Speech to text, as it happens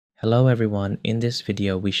Hello everyone, in this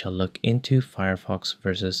video we shall look into FireFox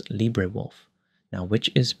versus LibreWolf. Now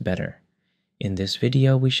which is better? In this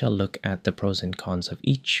video we shall look at the pros and cons of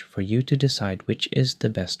each for you to decide which is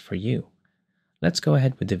the best for you. Let's go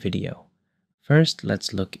ahead with the video. First,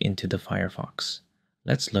 let's look into the FireFox.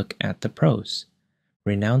 Let's look at the pros.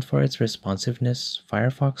 Renowned for its responsiveness,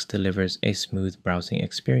 FireFox delivers a smooth browsing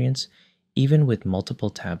experience even with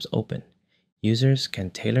multiple tabs open. Users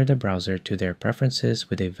can tailor the browser to their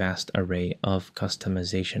preferences with a vast array of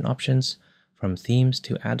customization options, from themes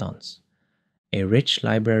to add-ons. A rich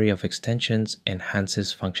library of extensions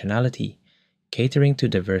enhances functionality, catering to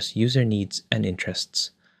diverse user needs and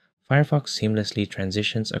interests. Firefox seamlessly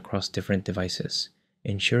transitions across different devices,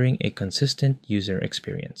 ensuring a consistent user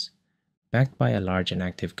experience. Backed by a large and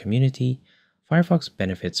active community, Firefox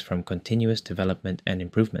benefits from continuous development and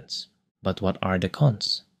improvements. But what are the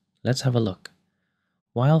cons? Let's have a look.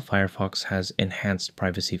 While Firefox has enhanced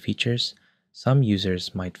privacy features, some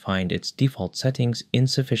users might find its default settings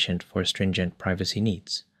insufficient for stringent privacy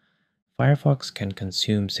needs. Firefox can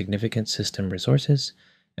consume significant system resources,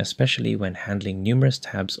 especially when handling numerous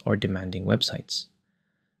tabs or demanding websites.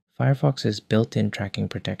 Firefox's built-in tracking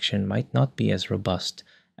protection might not be as robust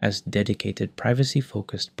as dedicated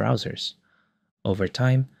privacy-focused browsers. Over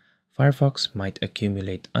time, Firefox might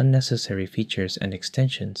accumulate unnecessary features and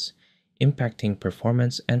extensions, impacting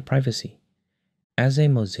performance and privacy. As a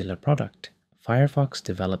Mozilla product, Firefox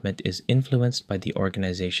development is influenced by the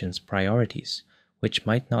organization's priorities, which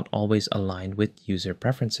might not always align with user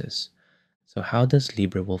preferences. So how does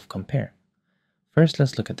LibreWolf compare? First,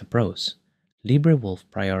 let's look at the pros. LibreWolf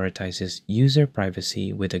prioritizes user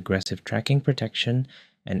privacy with aggressive tracking protection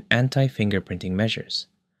and anti-fingerprinting measures.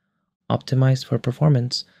 Optimized for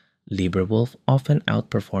performance, LibreWolf often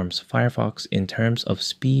outperforms Firefox in terms of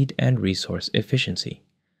speed and resource efficiency.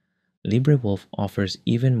 LibreWolf offers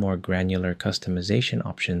even more granular customization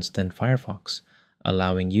options than Firefox,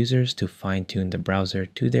 allowing users to fine-tune the browser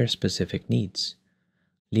to their specific needs.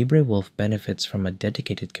 LibreWolf benefits from a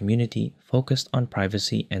dedicated community focused on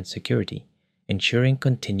privacy and security, ensuring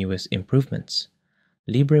continuous improvements.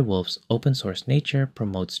 LibreWolf's open-source nature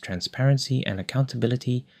promotes transparency and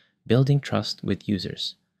accountability, building trust with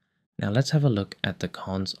users. Now let's have a look at the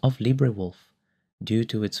cons of LibreWolf. Due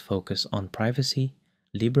to its focus on privacy,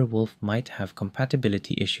 LibreWolf might have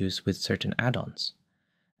compatibility issues with certain add-ons.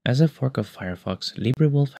 As a fork of Firefox,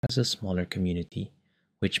 LibreWolf has a smaller community,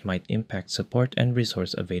 which might impact support and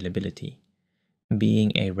resource availability.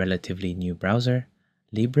 Being a relatively new browser,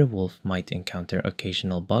 LibreWolf might encounter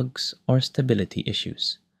occasional bugs or stability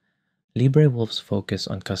issues. LibreWolf's focus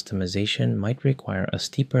on customization might require a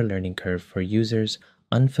steeper learning curve for users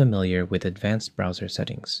unfamiliar with advanced browser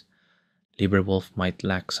settings. LibreWolf might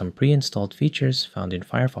lack some pre-installed features found in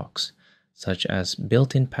Firefox, such as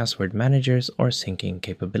built-in password managers or syncing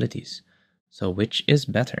capabilities. So which is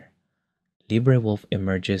better? LibreWolf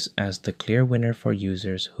emerges as the clear winner for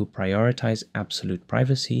users who prioritize absolute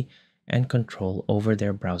privacy and control over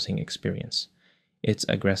their browsing experience. Its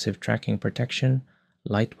aggressive tracking protection,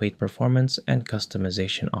 lightweight performance, and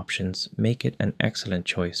customization options make it an excellent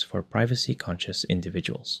choice for privacy-conscious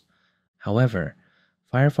individuals. However,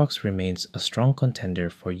 Firefox remains a strong contender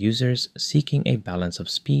for users seeking a balance of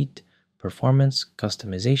speed, performance,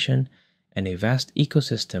 customization, and a vast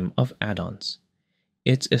ecosystem of add-ons.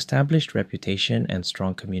 Its established reputation and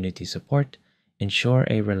strong community support ensure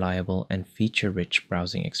a reliable and feature-rich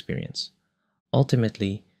browsing experience.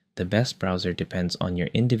 Ultimately, the best browser depends on your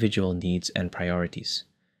individual needs and priorities.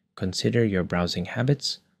 Consider your browsing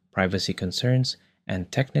habits, privacy concerns,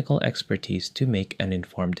 and technical expertise to make an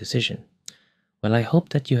informed decision. Well, I hope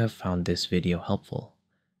that you have found this video helpful.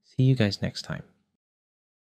 See you guys next time.